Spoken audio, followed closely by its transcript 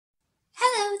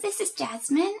this is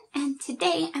Jasmine, and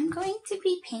today I'm going to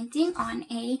be painting on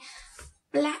a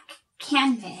black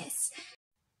canvas.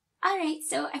 Alright,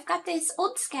 so I've got this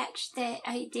old sketch that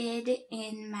I did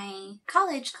in my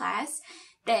college class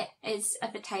that is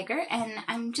of a tiger, and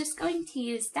I'm just going to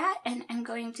use that, and I'm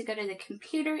going to go to the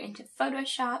computer into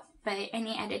Photoshop, but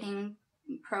any editing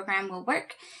program will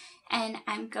work, and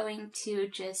I'm going to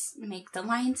just make the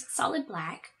lines solid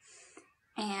black,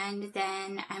 and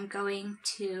then I'm going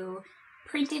to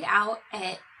print it out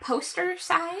at poster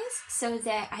size so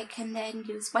that I can then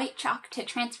use white chalk to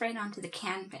transfer it onto the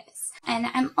canvas. And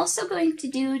I'm also going to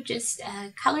do just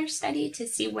a color study to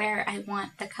see where I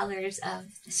want the colors of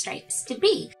the stripes to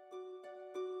be.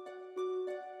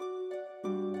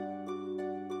 Okay,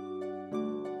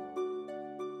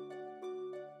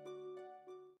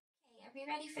 are we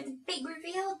ready for the big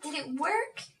reveal? Did it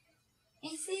work?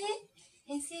 Is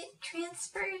it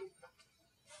transferred?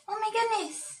 Oh my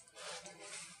goodness!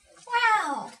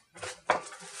 Wow!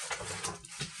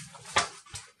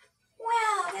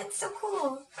 Wow, that's so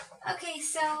cool. Okay,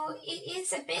 so it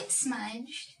is a bit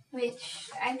smudged, which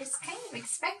I was kind of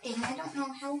expecting. I don't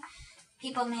know how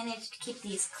people manage to keep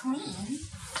these clean.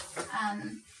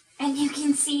 And you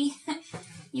can see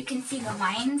the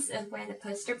lines of where the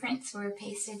poster prints were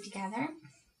pasted together.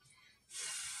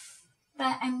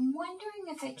 But I'm wondering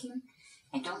if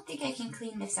I don't think I can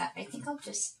clean this up. I think I'll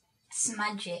just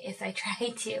smudge it if I try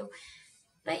to.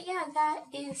 But yeah, that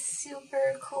is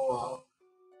super cool.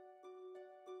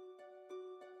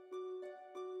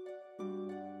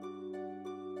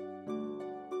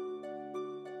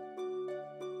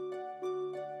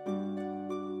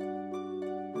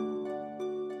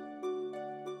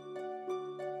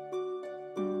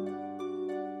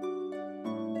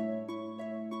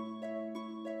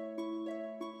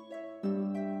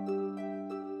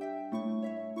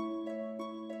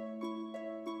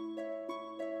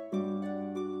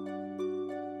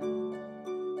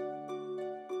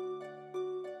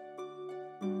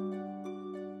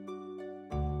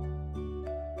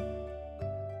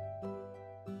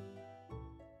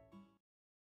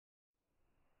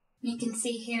 You can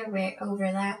see here where it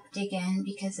overlapped again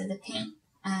because of the paint,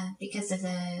 because of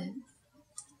the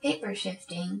paper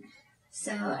shifting.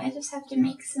 So I just have to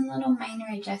make some little minor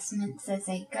adjustments as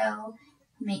I go,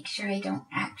 make sure I don't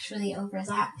actually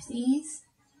overlap these.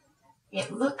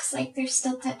 It looks like they're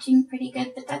still touching pretty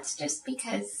good, but that's just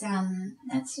because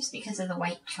of the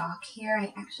white chalk here.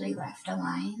 I actually left a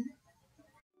line.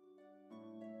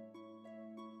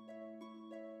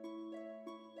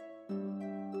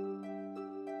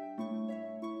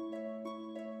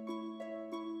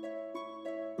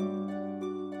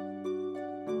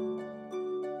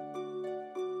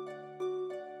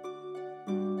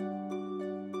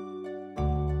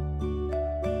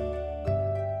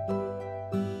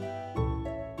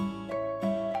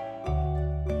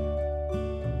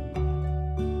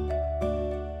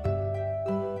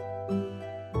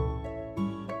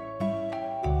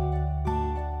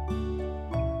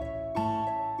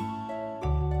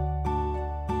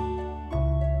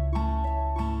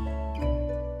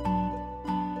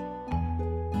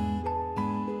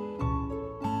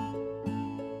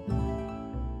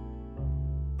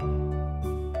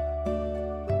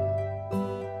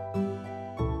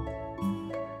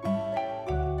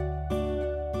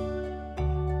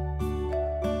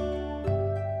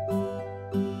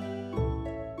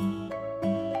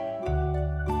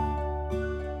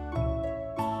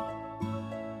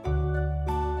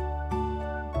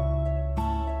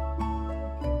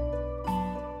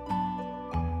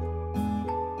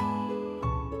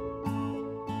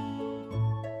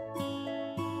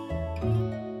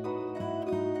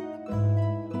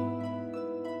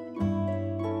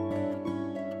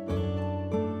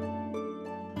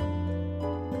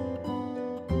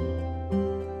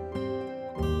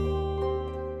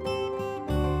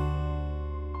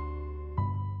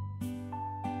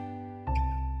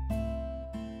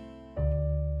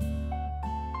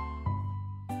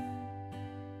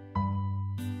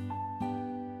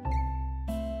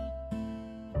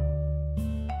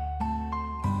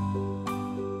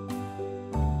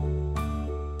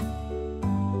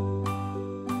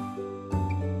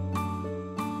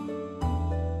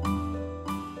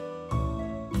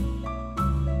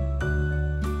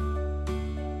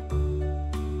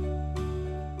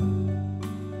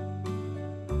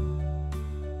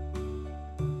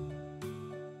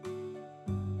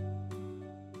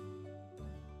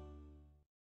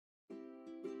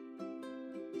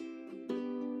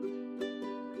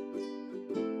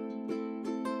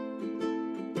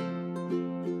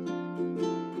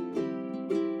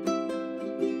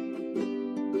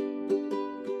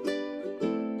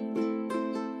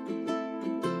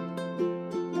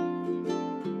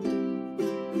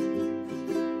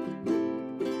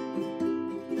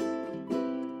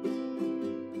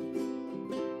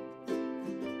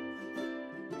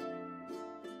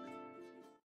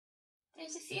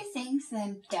 There's a few things that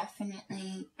I'm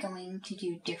definitely going to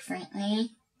do differently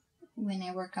when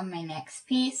I work on my next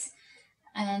piece.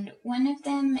 And one of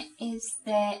them is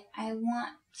that I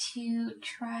want to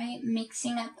try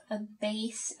mixing up a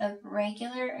base of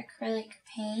regular acrylic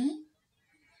paint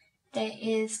that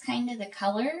is kind of the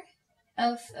color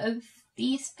of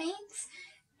these paints,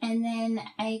 and then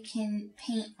I can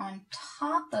paint on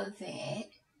top of it,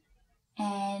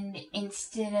 and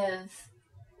instead of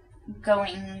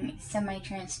going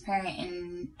semi-transparent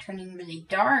and turning really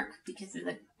dark because of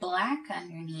the black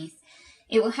underneath,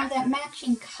 it will have that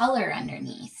matching color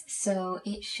underneath, so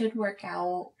it should work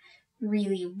out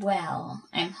really well,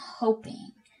 I'm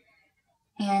hoping.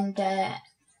 And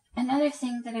another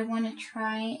thing that I want to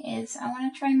try is I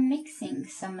want to try mixing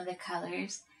some of the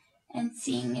colors and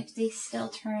seeing if they still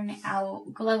turn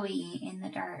out glowy in the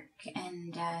dark.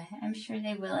 And I'm sure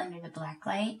they will under the black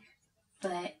light,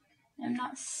 but I'm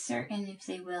not certain if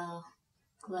they will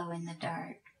glow in the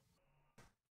dark.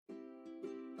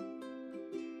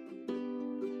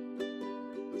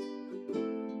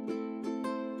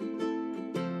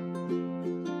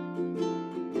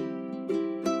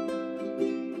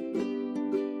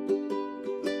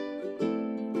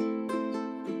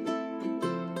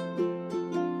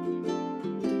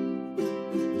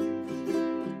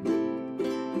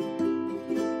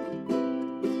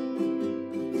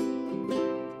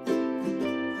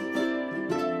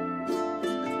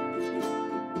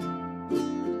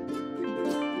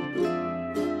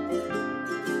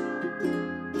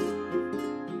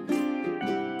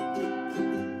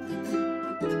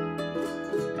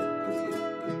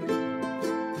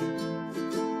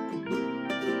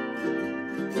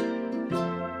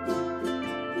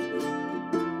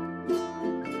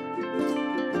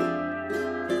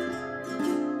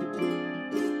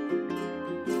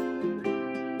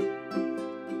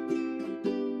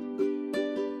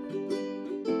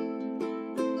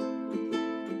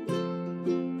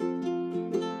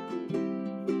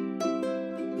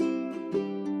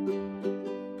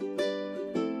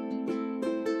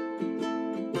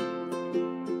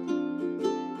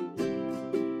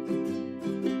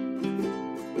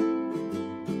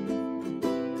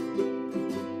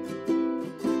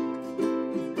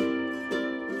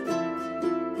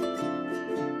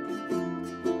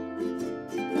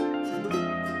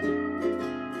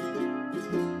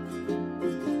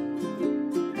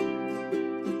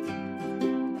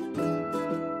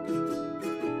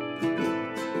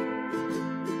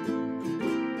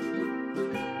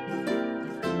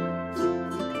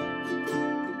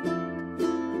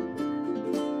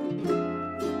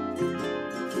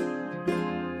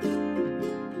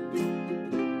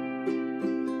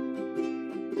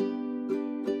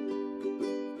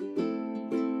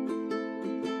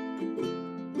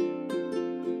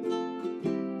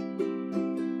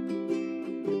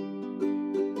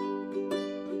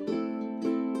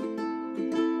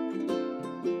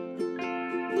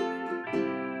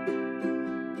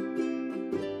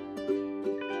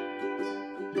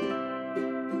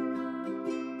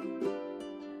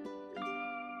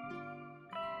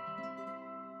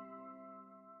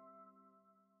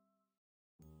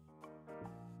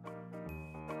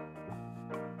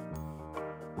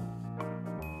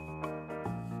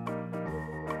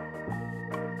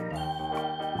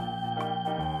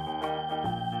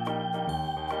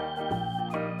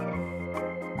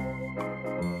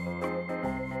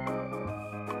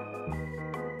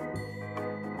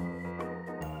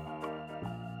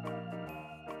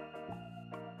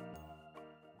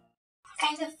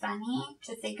 Kind of funny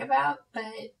to think about, but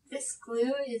this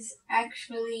glue is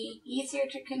actually easier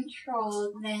to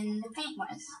control than the paint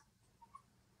was.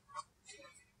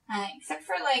 Except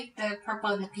for like the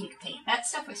purple and the pink paint. That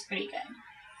stuff was pretty good.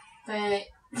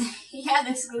 But yeah,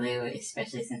 this glue,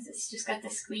 especially since it's just got the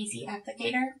squeezy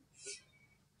applicator,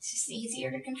 it's just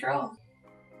easier to control.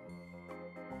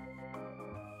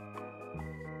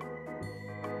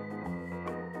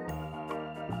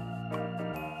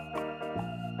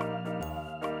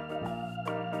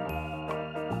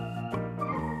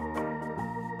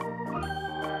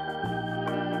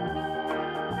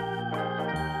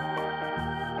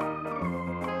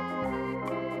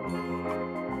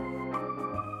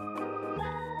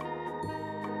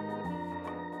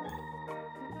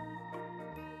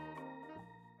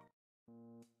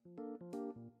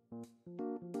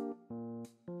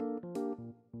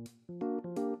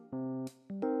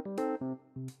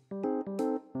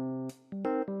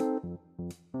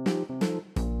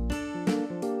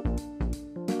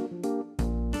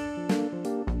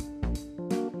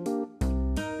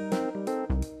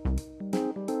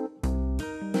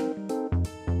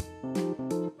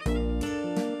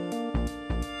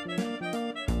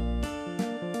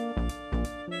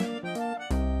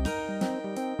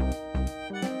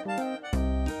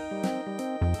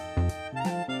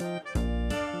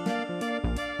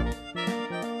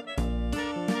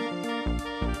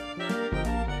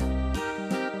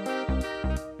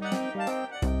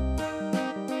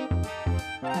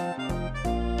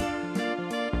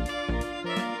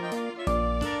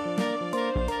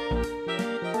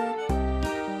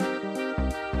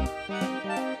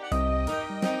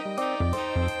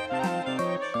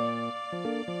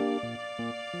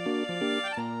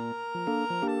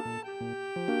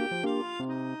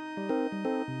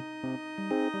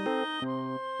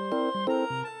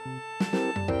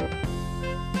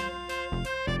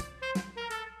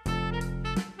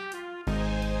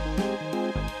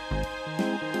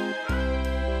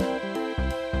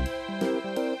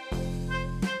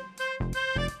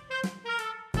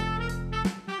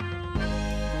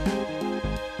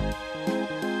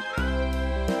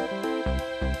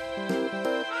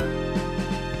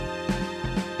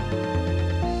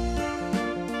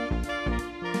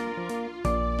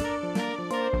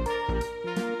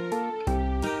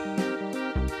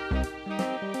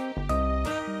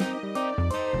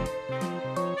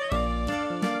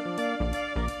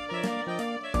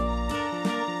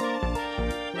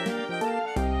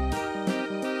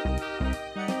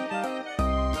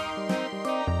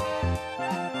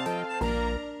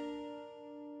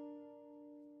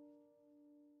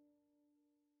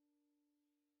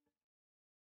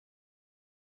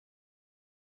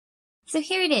 So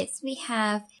here it is. We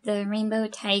have the rainbow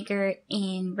tiger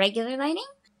in regular lighting,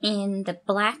 in the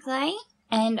black light,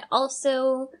 and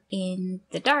also in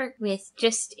the dark with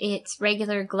just its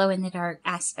regular glow-in-the-dark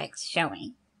aspects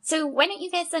showing. So why don't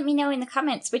you guys let me know in the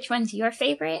comments which one's your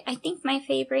favorite? I think my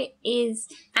favorite is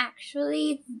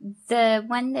actually the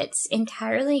one that's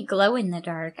entirely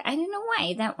glow-in-the-dark. I don't know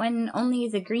why. That one only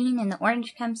the green and the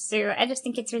orange comes through. I just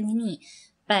think it's really neat.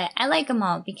 But I like them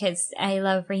all because I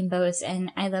love rainbows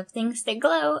and I love things that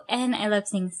glow and I love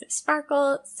things that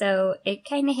sparkle, so it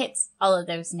kind of hits all of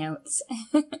those notes.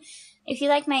 If you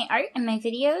like my art and my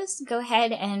videos, go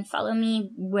ahead and follow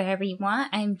me wherever you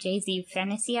want. I'm JZ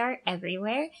Fantasy Art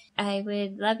everywhere. I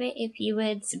would love it if you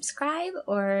would subscribe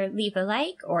or leave a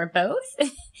like or both.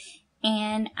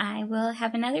 And I will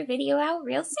have another video out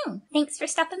real soon. Thanks for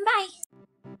stopping by.